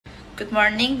Good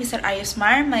morning, Mr.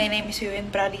 Ayusmar. My name is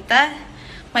Wiwin Pradita.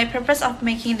 My purpose of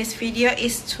making this video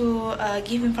is to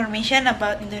give information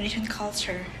about Indonesian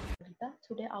culture.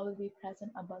 Today I will be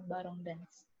present about Barong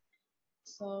dance.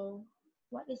 So,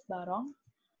 what is Barong?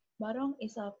 Barong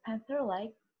is a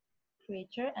panther-like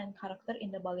creature and character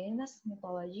in the Balinese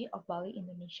mythology of Bali,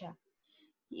 Indonesia.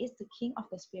 He is the king of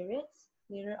the spirits,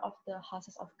 leader of the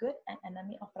houses of good, and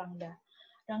enemy of Rangda.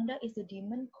 Rangda is the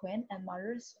demon queen and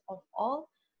mother of all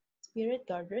spirit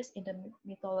guardians in the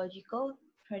mythological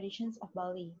traditions of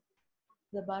Bali.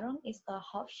 The Barong is a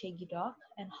half shaggy dog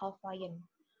and half lion.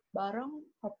 Barong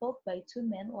propelled by two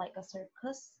men like a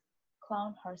circus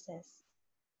clown horses.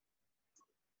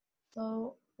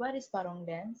 So, what is Barong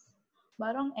dance?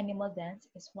 Barong animal dance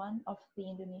is one of the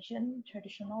Indonesian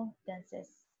traditional dances.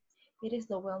 It is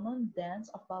the well-known dance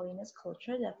of Balinese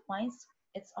culture that finds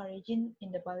its origin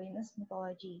in the Balinese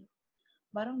mythology.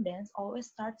 Barong dance always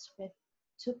starts with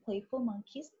two playful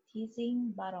monkeys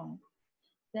teasing Barong.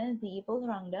 Then the evil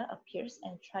Rangda appears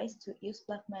and tries to use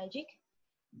black magic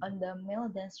on the male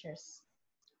dancers.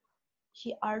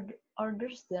 She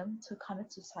orders them to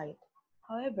commit suicide.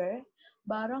 However,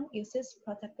 Barong uses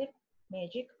protective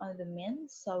magic on the men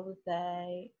so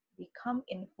they become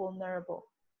invulnerable.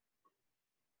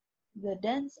 The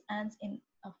dance ends in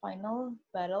a final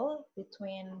battle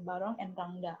between Barong and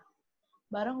Rangda.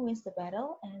 Barong wins the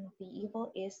battle and the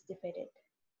evil is defeated.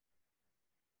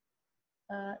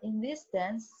 In this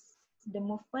dance, the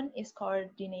movement is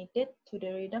coordinated to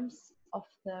the rhythms of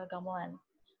the gamelan.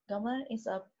 Gamelan is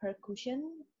a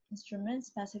percussion instrument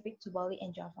specific to Bali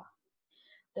and Java.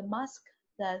 The masks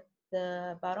that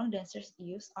the Barong dancers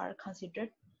use are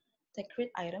considered sacred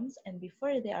items, and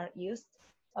before they are used,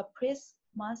 a priest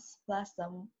must bless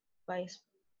them by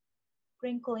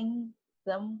sprinkling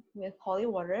them with holy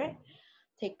water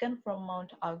taken from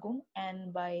Mount Agung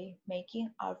and by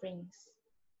making offerings.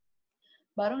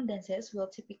 Barong dances will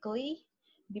typically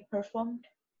be performed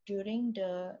during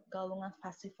the Galungan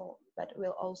festival, but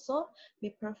will also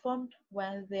be performed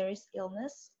when there is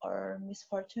illness or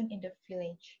misfortune in the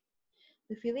village.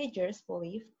 The villagers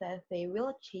believe that they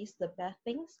will chase the bad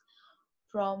things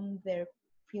from their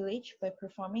village by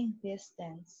performing this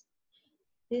dance.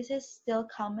 This is still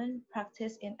common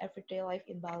practice in everyday life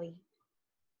in Bali.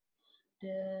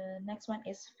 The next one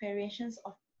is variations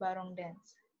of Barong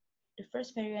dance. The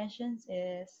first variation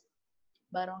is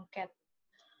Barong cat.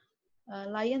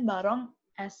 Lion Barong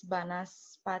as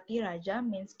Banaspati Raja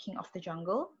means king of the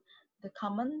jungle.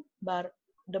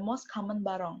 The most common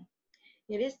Barong.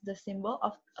 It is the symbol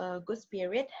of a good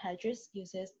spirit. Hajus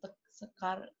uses the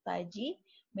sekar taji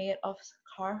made of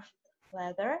carved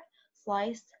leather,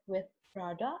 sliced with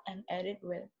prada and added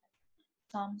with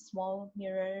some small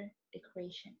mirror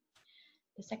decoration.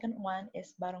 The second one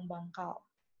is Barong Bangkal.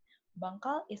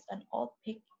 Bangkal is an old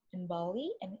pig in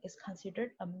Bali and is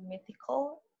considered a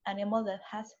mythical animal that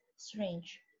has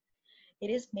strange. It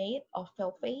is made of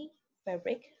velvet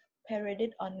fabric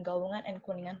paraded on Galungan and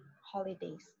Kuningan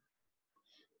holidays.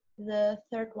 The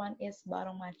third one is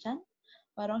Barong Macan.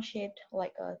 Barong shaped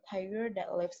like a tiger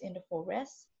that lives in the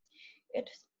forest.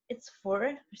 Its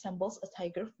fur resembles a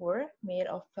tiger fur made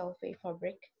of velvet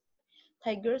fabric.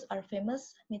 Tigers are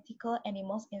famous mythical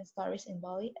animals in stories in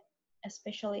Bali,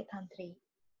 especially Tantri.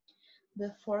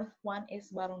 The fourth one is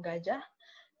Barong Gajah.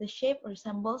 The shape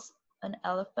resembles an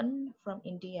elephant from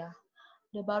India.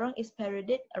 The Barong is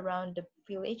paraded around the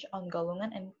village on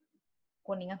Galungan and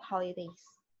Kuningan holidays.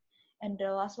 And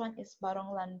the last one is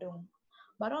Barong Landung.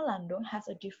 Barong Landung has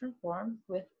a different form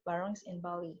with barongs in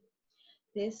Bali.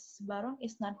 This barong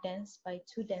is not danced by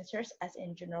two dancers as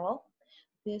in general.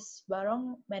 This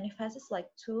barong manifests like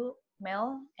two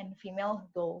male and female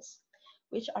dolls,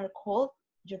 which are called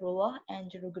Jeruloh and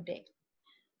Jerugede.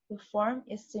 The form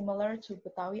is similar to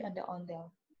Betawi ondel-ondel.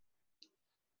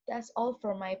 That's all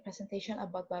for my presentation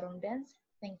about Barong dance.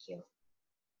 Thank you.